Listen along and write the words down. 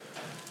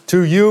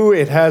To you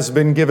it has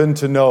been given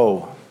to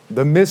know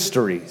the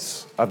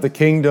mysteries of the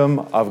kingdom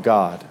of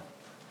God.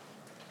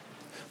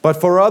 But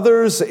for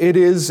others it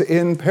is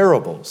in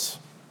parables,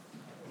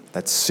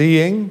 that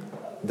seeing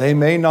they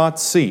may not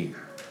see,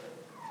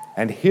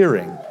 and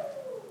hearing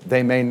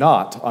they may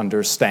not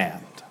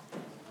understand.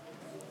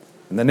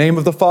 In the name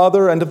of the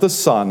Father, and of the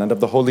Son, and of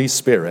the Holy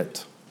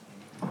Spirit.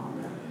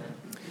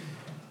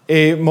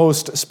 A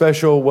most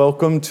special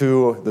welcome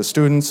to the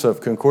students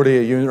of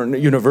Concordia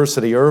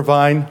University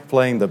Irvine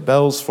playing the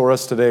bells for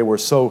us today. We're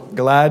so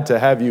glad to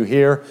have you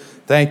here.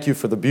 Thank you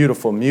for the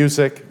beautiful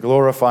music,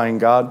 glorifying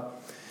God.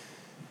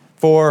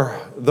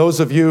 For those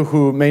of you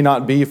who may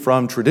not be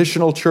from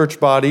traditional church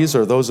bodies,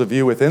 or those of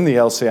you within the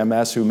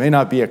LCMS who may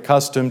not be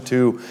accustomed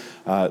to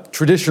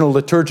traditional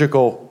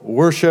liturgical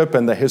worship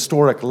and the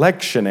historic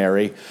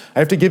lectionary, I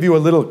have to give you a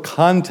little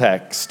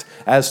context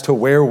as to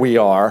where we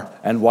are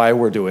and why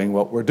we're doing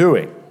what we're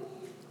doing.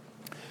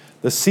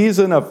 The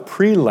season of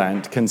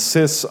pre-Lent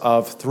consists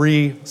of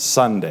 3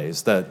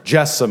 Sundays, the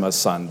Gesima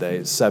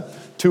Sundays,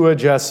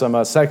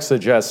 Septuagesima,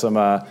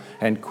 Sexagesima,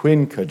 and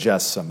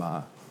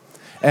Quinquagesima.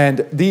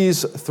 And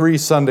these 3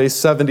 Sundays,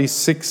 70,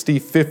 60,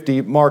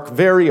 50, mark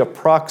very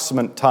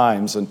approximate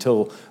times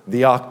until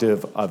the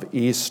octave of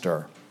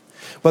Easter.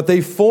 But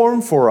they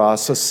form for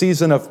us a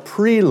season of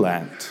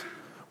pre-Lent,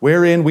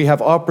 wherein we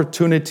have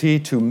opportunity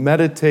to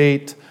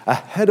meditate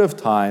ahead of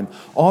time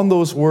on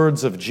those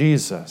words of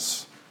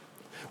Jesus,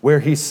 where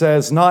he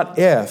says, not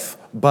if,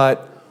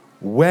 but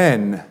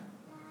when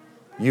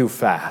you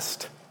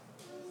fast,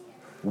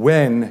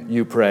 when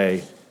you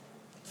pray,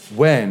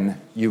 when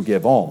you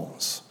give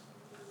alms.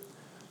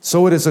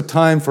 So it is a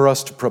time for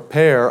us to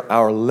prepare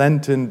our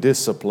Lenten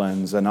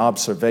disciplines and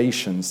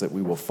observations that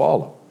we will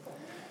follow.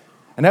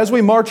 And as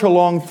we march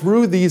along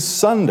through these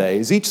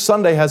Sundays, each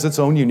Sunday has its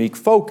own unique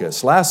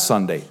focus. Last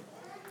Sunday,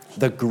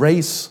 the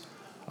grace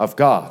of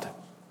God,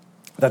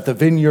 that the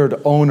vineyard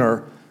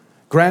owner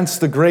grants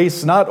the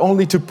grace not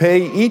only to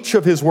pay each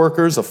of his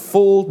workers a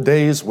full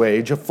day's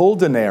wage, a full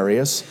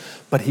denarius,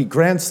 but he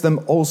grants them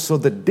also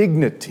the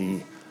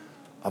dignity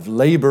of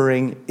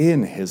laboring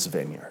in his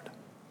vineyard.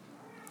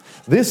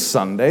 This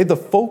Sunday, the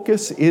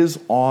focus is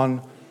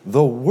on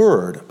the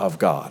Word of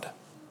God.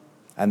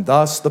 And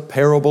thus the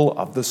parable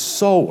of the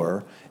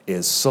sower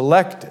is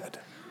selected.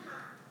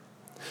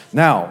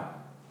 Now,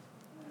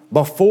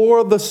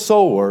 before the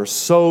sower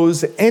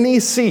sows any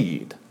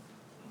seed,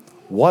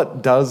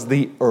 what does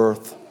the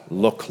earth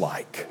look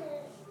like?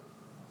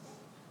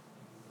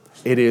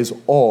 It is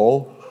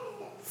all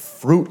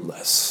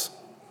fruitless.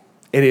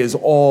 It is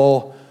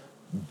all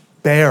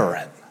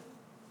barren.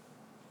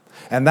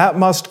 And that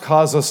must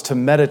cause us to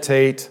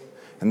meditate,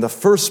 in the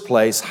first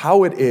place,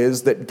 how it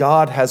is that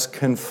God has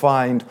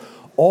confined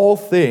all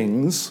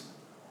things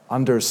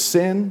under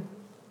sin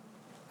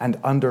and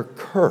under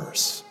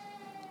curse.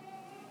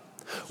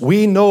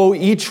 We know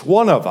each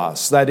one of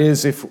us, that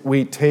is, if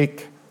we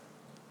take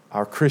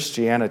our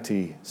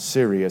Christianity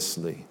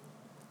seriously,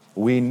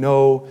 we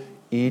know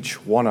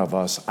each one of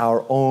us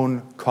our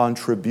own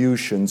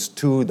contributions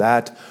to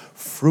that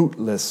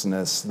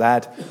fruitlessness,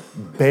 that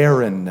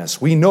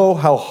barrenness. We know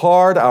how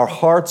hard our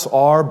hearts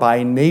are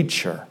by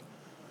nature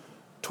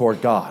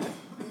toward God,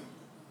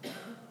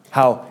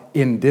 how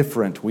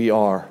indifferent we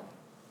are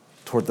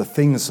toward the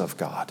things of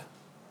God.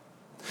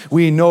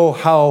 We know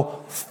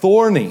how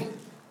thorny,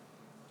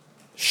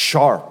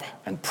 sharp,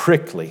 and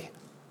prickly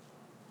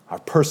our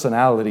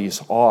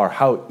personalities are,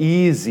 how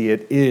easy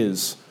it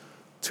is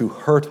to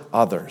hurt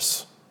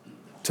others,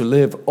 to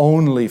live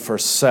only for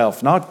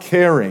self, not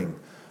caring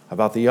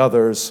about the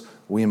others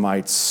we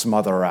might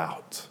smother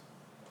out.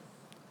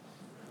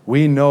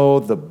 We know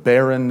the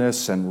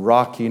barrenness and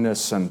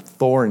rockiness and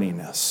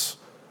thorniness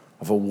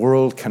of a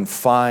world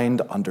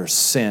confined under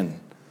sin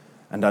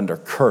and under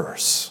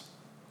curse.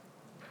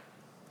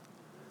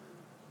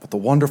 But the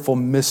wonderful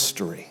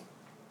mystery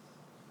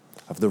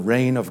of the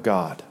reign of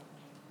God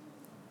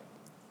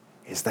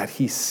is that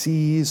he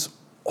sees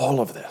all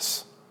of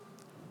this,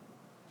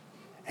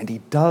 and he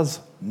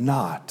does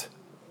not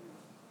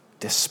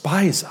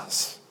despise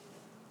us.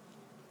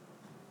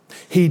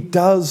 He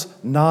does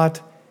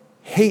not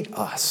hate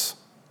us.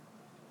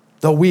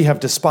 Though we have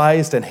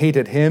despised and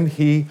hated him,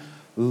 he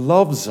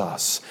loves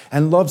us,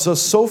 and loves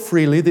us so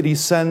freely that he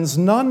sends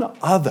none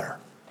other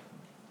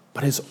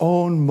but his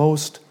own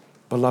most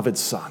beloved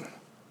Son,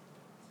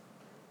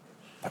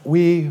 that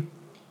we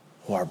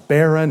who are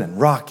barren and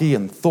rocky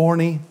and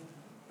thorny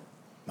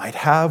might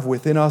have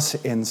within us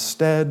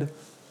instead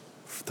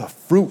the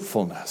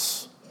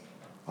fruitfulness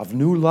of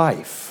new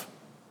life,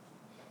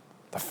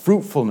 the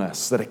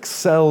fruitfulness that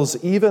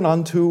excels even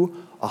unto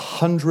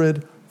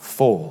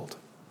 100-fold.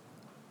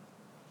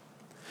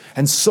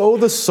 And so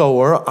the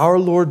sower, our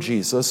Lord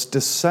Jesus,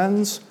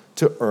 descends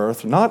to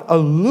earth, not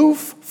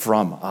aloof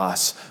from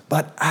us,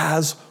 but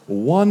as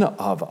one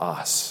of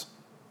us,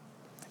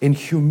 in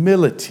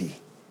humility,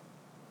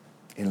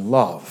 in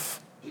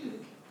love.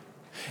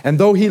 And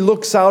though he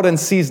looks out and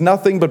sees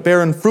nothing but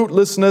barren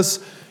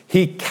fruitlessness,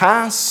 he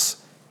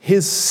casts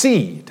his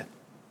seed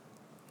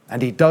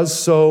and he does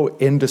so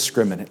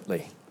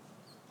indiscriminately.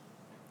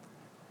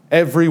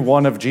 Every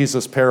one of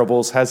Jesus'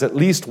 parables has at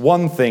least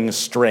one thing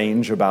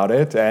strange about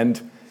it,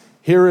 and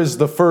here is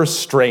the first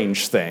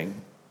strange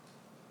thing.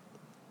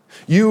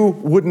 You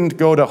wouldn't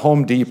go to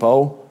Home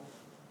Depot,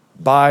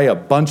 buy a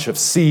bunch of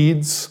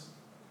seeds,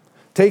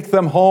 take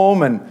them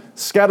home and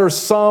scatter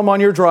some on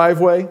your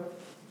driveway,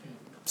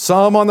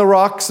 some on the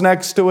rocks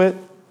next to it,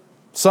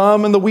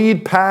 some in the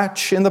weed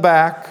patch in the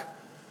back,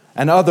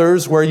 and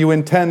others where you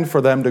intend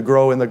for them to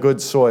grow in the good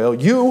soil.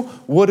 You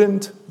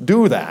wouldn't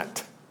do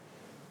that.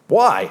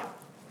 Why?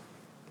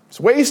 It's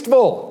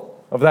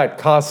wasteful of that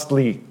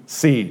costly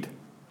seed.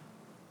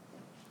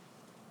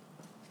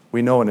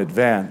 We know in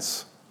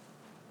advance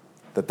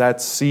that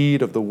that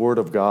seed of the Word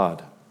of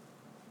God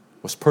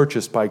was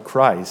purchased by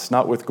Christ,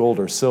 not with gold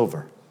or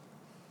silver,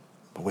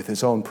 but with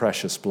his own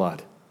precious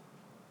blood.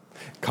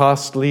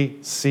 Costly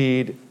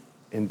seed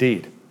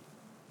indeed.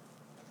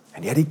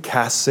 And yet he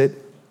casts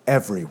it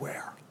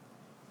everywhere.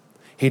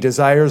 He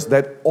desires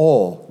that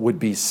all would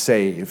be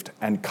saved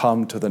and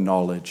come to the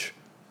knowledge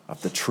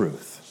of the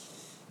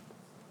truth.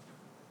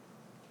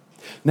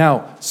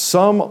 Now,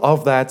 some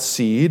of that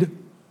seed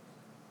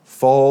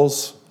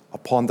falls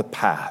upon the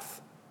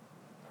path.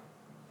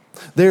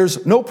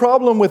 There's no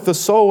problem with the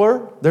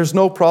sower. There's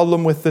no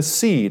problem with the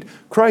seed.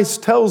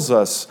 Christ tells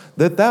us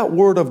that that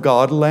word of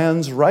God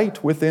lands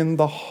right within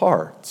the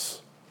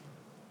hearts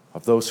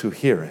of those who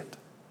hear it.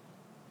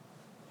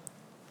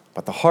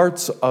 But the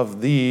hearts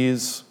of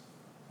these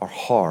are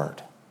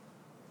hard.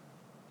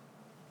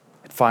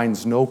 It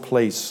finds no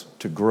place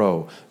to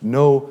grow,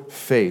 no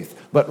faith,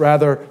 but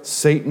rather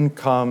Satan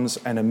comes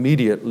and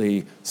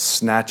immediately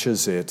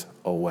snatches it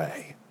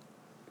away.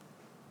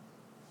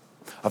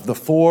 Of the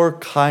four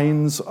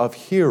kinds of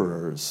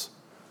hearers,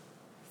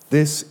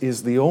 this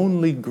is the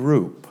only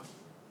group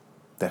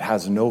that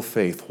has no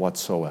faith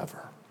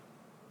whatsoever.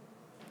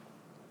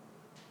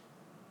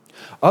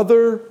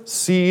 Other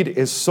seed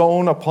is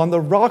sown upon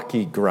the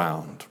rocky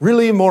ground,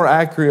 really more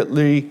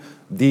accurately,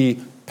 the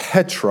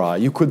petra.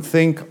 You could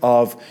think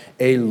of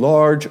a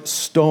large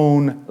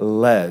stone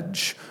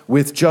ledge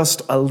with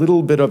just a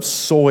little bit of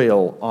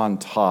soil on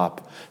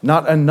top,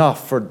 not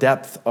enough for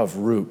depth of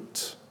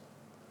root.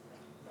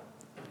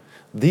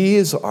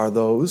 These are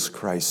those,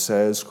 Christ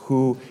says,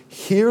 who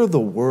hear the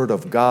word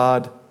of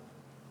God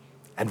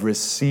and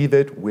receive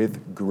it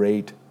with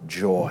great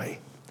joy.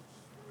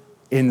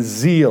 In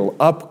zeal,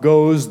 up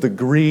goes the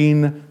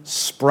green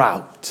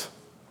sprout.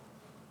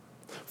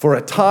 For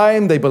a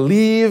time they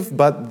believe,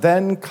 but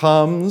then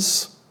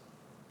comes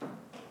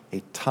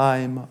a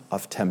time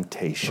of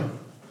temptation.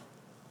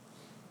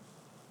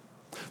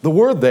 The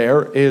word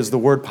there is the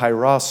word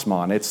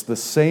pyrosmon. It's the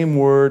same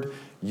word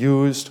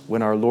used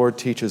when our Lord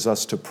teaches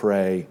us to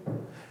pray,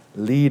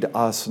 lead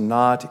us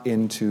not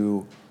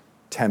into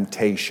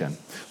temptation.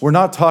 We're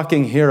not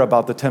talking here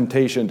about the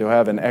temptation to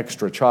have an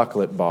extra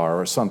chocolate bar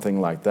or something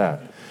like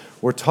that.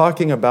 We're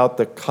talking about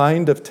the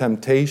kind of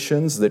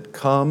temptations that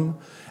come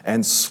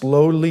and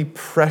slowly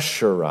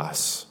pressure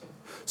us,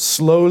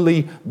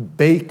 slowly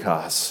bake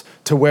us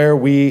to where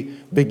we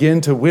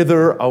begin to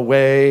wither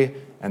away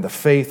and the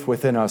faith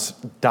within us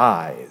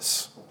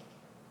dies.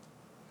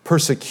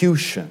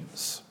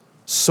 Persecutions,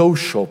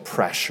 social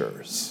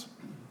pressures,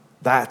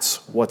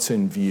 that's what's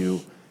in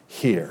view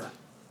here.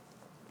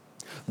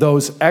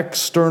 Those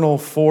external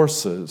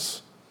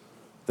forces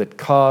that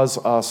cause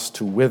us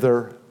to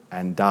wither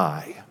and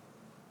die.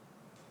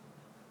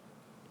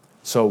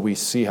 So we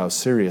see how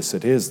serious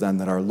it is then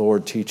that our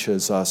Lord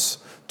teaches us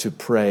to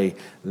pray,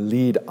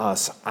 lead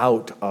us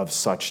out of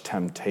such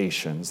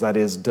temptations. That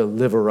is,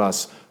 deliver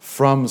us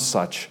from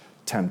such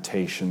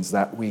temptations,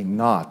 that we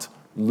not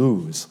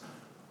lose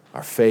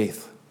our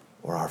faith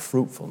or our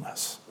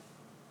fruitfulness.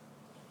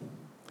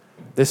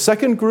 The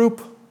second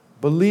group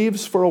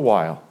believes for a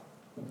while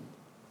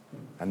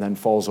and then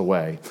falls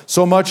away.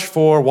 So much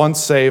for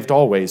once saved,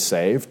 always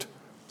saved.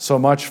 So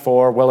much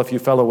for, well, if you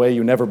fell away,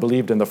 you never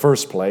believed in the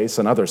first place,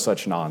 and other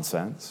such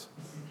nonsense.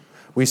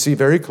 We see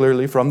very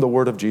clearly from the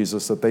word of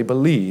Jesus that they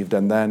believed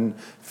and then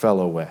fell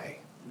away.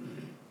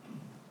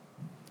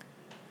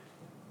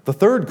 The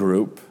third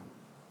group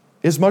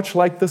is much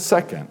like the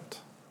second.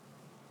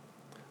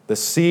 The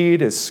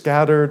seed is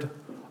scattered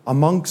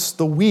amongst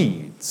the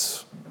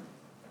weeds.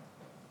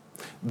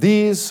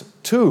 These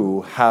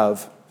too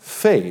have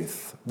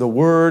faith. The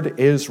word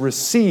is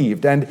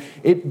received and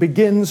it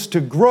begins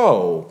to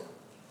grow.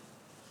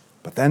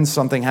 But then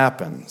something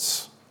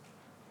happens.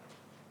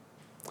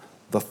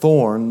 The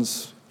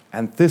thorns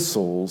and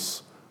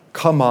thistles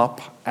come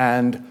up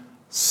and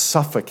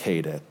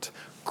suffocate it,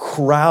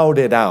 crowd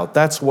it out.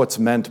 That's what's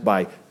meant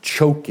by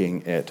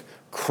choking it,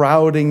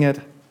 crowding it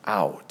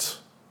out.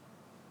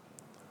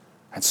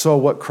 And so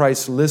what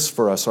Christ lists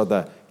for us are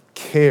the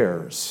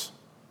cares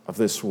of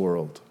this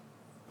world,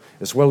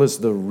 as well as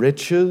the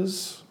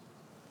riches,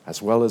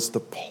 as well as the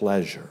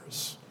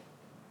pleasures.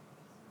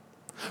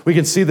 We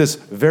can see this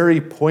very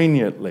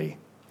poignantly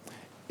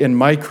in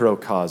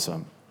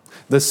microcosm.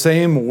 The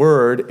same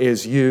word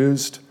is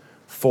used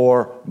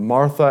for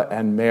Martha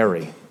and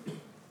Mary.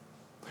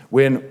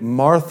 When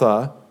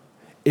Martha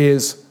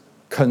is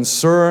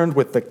concerned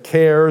with the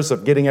cares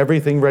of getting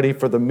everything ready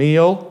for the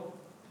meal,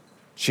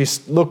 she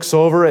looks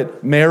over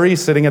at Mary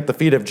sitting at the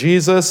feet of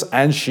Jesus,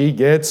 and she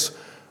gets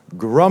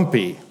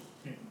grumpy.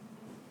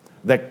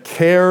 The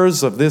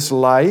cares of this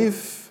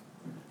life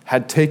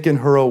had taken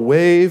her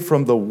away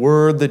from the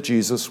word that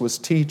Jesus was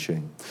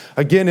teaching.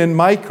 Again, in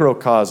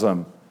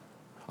microcosm,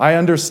 I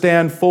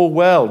understand full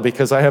well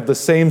because I have the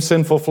same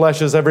sinful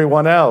flesh as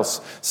everyone else.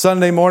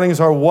 Sunday mornings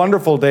are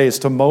wonderful days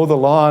to mow the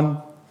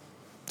lawn,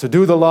 to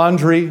do the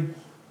laundry,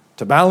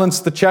 to balance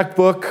the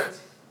checkbook.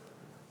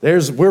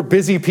 We're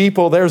busy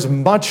people. There's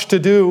much to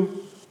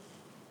do.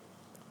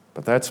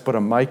 But that's but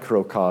a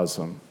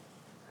microcosm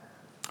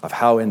of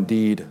how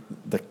indeed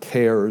the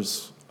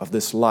cares of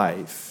this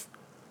life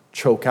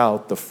choke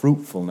out the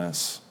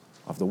fruitfulness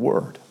of the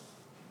word.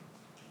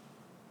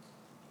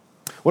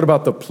 What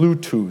about the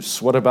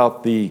plutus? What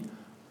about the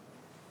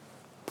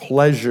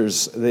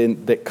pleasures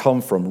that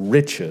come from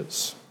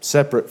riches,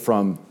 separate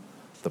from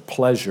the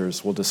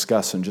pleasures we'll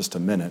discuss in just a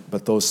minute,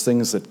 but those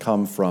things that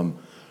come from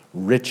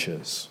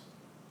riches?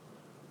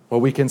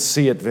 Well, we can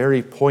see it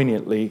very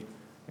poignantly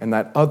in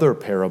that other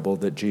parable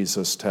that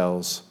Jesus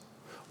tells,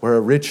 where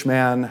a rich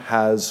man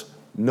has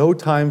no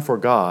time for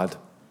God.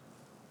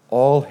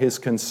 All his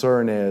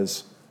concern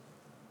is,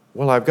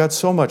 well, I've got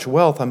so much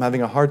wealth, I'm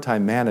having a hard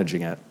time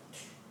managing it.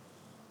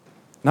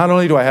 Not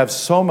only do I have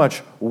so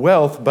much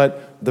wealth,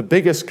 but the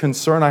biggest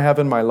concern I have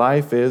in my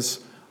life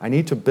is I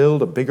need to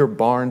build a bigger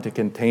barn to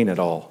contain it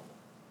all.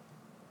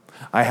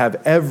 I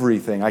have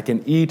everything. I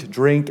can eat,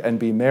 drink, and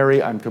be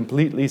merry. I'm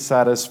completely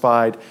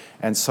satisfied,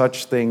 and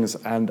such things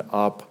end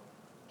up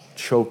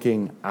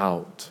choking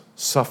out,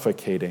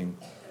 suffocating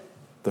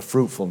the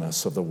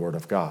fruitfulness of the Word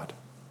of God.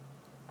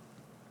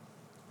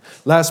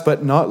 Last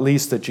but not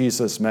least that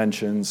Jesus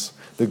mentions,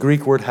 the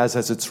Greek word has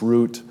as its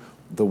root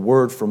the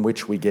word from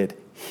which we get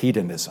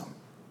hedonism.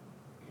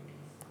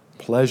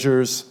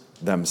 Pleasures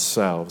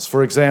themselves.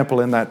 For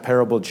example, in that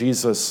parable,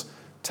 Jesus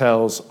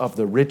tells of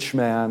the rich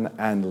man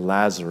and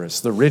Lazarus.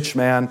 The rich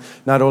man,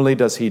 not only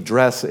does he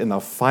dress in the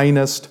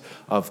finest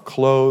of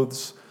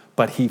clothes,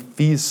 but he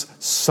feasts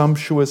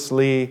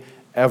sumptuously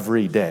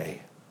every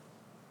day.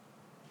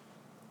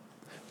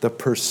 The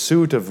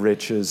pursuit of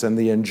riches and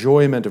the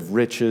enjoyment of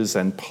riches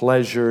and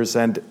pleasures,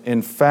 and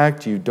in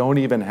fact, you don't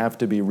even have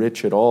to be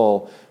rich at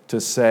all to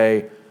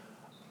say,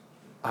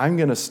 I'm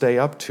going to stay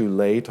up too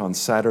late on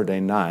Saturday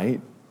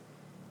night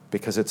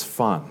because it's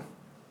fun.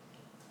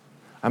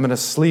 I'm going to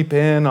sleep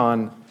in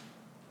on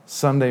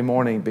Sunday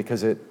morning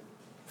because it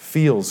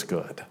feels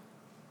good.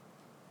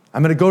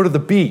 I'm going to go to the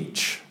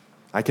beach.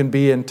 I can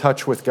be in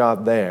touch with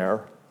God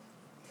there.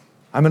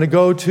 I'm going to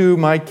go to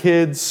my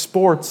kids'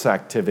 sports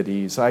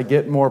activities. I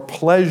get more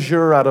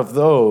pleasure out of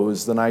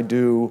those than I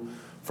do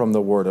from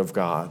the Word of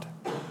God.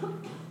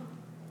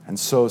 And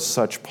so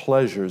such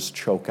pleasures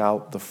choke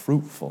out the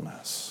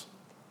fruitfulness.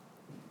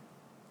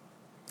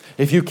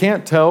 If you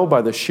can't tell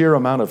by the sheer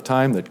amount of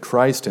time that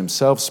Christ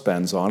himself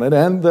spends on it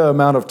and the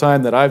amount of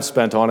time that I've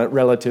spent on it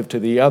relative to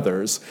the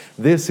others,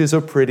 this is a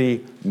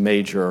pretty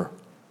major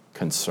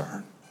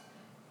concern.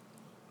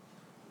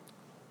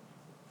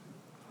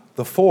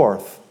 The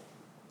fourth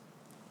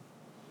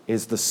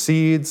is the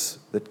seeds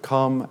that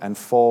come and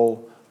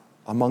fall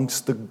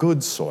amongst the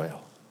good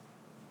soil.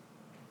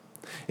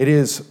 It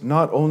is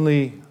not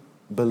only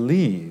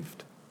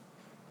believed,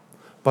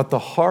 but the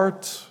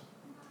heart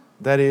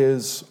that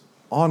is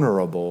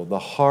honorable, the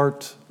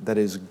heart that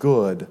is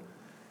good,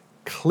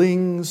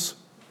 clings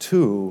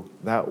to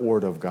that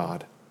Word of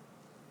God.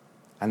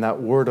 And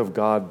that Word of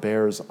God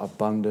bears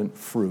abundant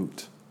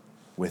fruit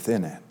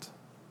within it.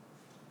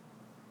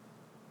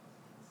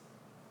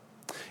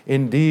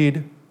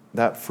 Indeed,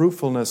 that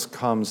fruitfulness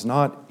comes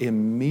not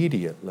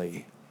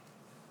immediately,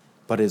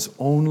 but is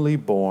only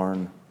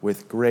born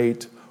with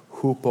great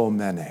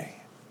hupomene,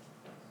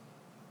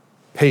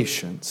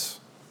 patience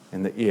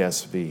in the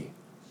ESV,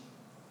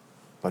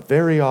 but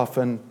very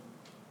often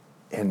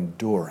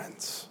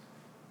endurance.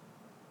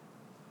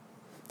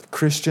 The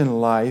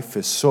Christian life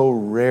is so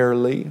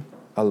rarely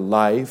a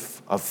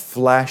life of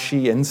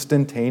flashy,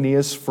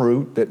 instantaneous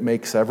fruit that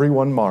makes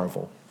everyone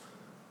marvel,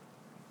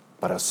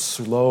 but a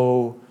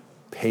slow,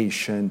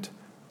 patient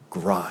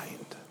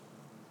grind.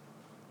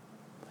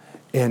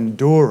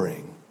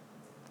 Enduring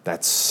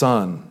that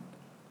sun,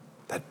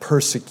 that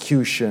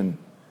persecution,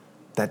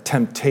 that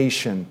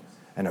temptation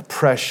and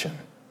oppression,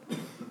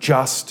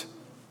 just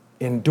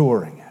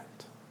enduring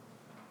it.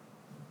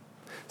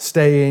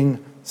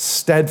 Staying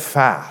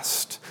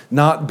steadfast,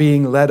 not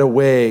being led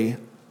away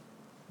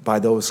by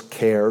those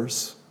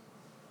cares,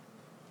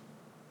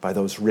 by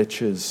those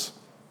riches,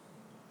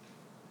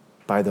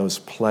 by those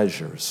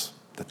pleasures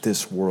that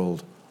this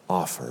world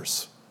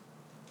offers,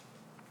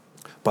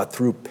 but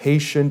through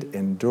patient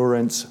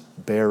endurance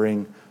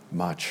bearing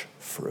much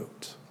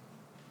fruit.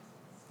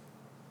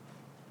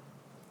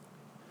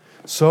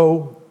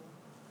 So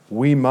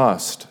we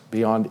must,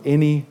 beyond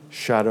any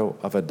shadow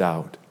of a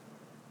doubt,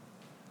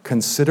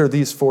 consider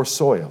these four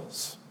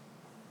soils.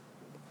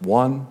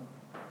 1,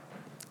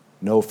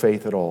 no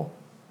faith at all.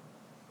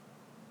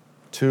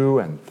 2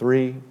 and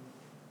 3,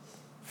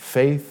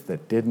 faith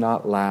that did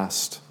not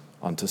last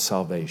unto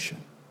salvation.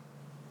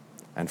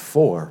 And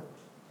 4,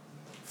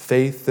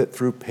 faith that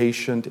through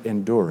patient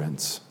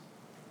endurance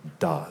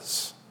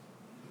does.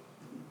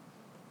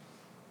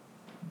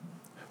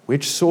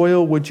 Which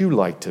soil would you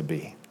like to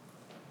be?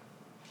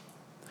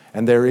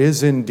 And there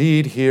is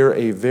indeed here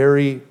a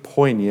very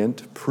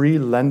poignant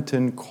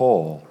pre-Lenten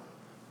call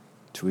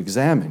to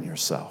examine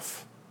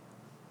yourself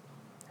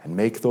and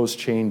make those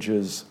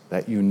changes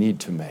that you need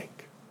to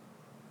make,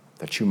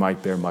 that you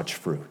might bear much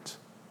fruit.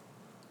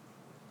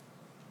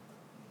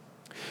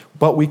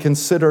 But we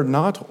consider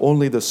not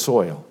only the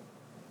soil,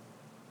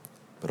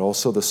 but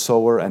also the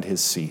sower and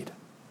his seed.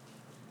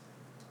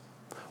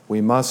 We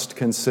must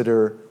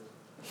consider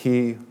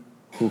he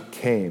who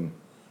came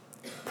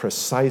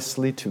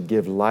precisely to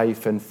give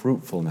life and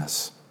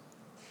fruitfulness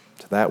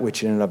to that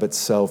which in and of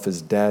itself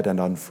is dead and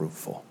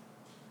unfruitful.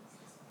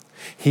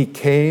 He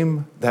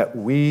came that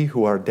we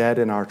who are dead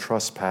in our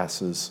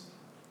trespasses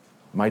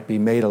might be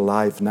made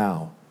alive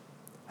now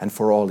and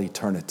for all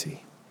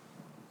eternity.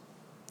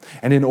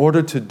 And in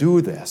order to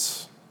do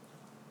this,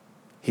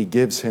 he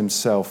gives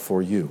himself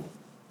for you,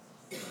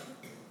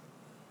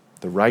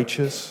 the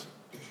righteous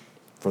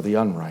for the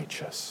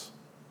unrighteous,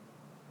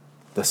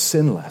 the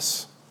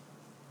sinless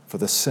for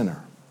the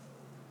sinner,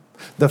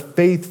 the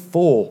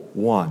faithful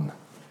one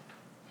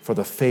for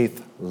the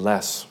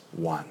faithless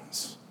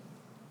ones.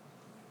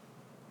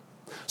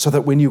 So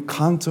that when you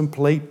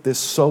contemplate this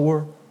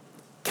sower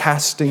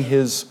casting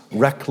his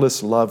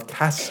reckless love,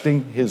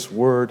 casting his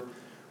word,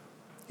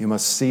 you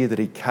must see that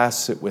he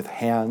casts it with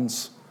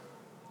hands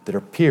that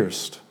are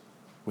pierced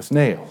with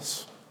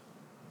nails.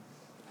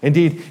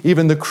 Indeed,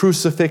 even the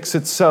crucifix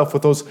itself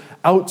with those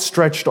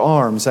outstretched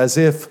arms as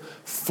if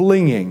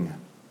flinging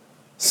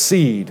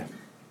seed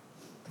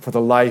for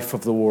the life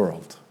of the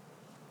world.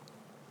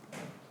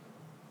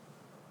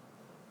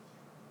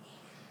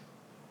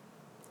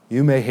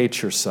 You may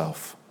hate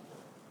yourself,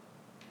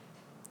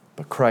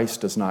 but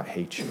Christ does not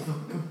hate you.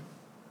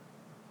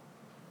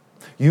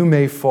 You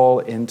may fall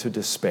into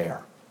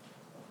despair,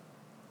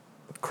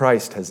 but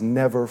Christ has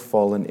never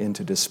fallen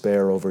into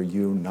despair over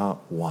you, not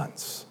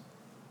once.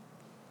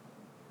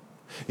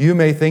 You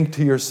may think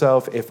to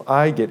yourself, if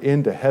I get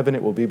into heaven,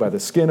 it will be by the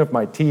skin of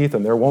my teeth,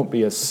 and there won't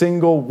be a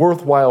single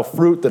worthwhile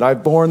fruit that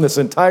I've borne this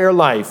entire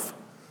life.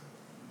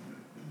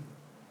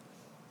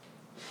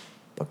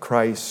 But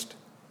Christ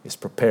is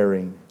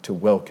preparing to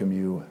welcome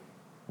you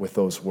with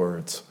those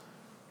words,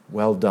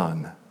 "Well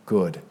done,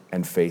 good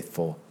and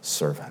faithful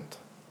servant."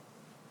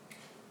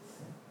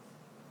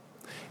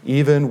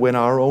 Even when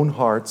our own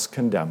hearts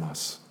condemn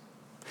us,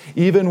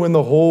 even when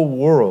the whole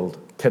world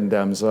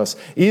condemns us,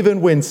 even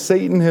when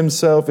Satan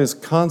himself is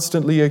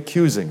constantly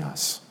accusing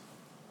us,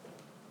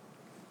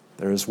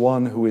 there is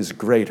one who is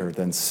greater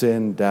than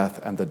sin, death,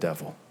 and the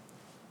devil.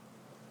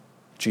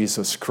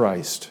 Jesus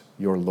Christ,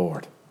 your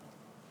Lord.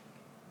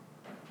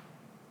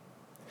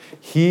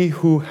 He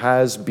who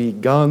has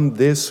begun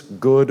this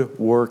good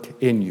work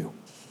in you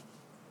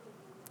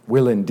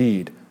will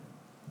indeed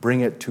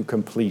bring it to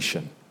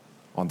completion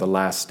on the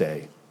last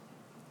day.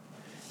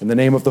 In the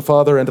name of the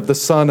Father, and of the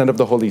Son, and of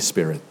the Holy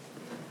Spirit.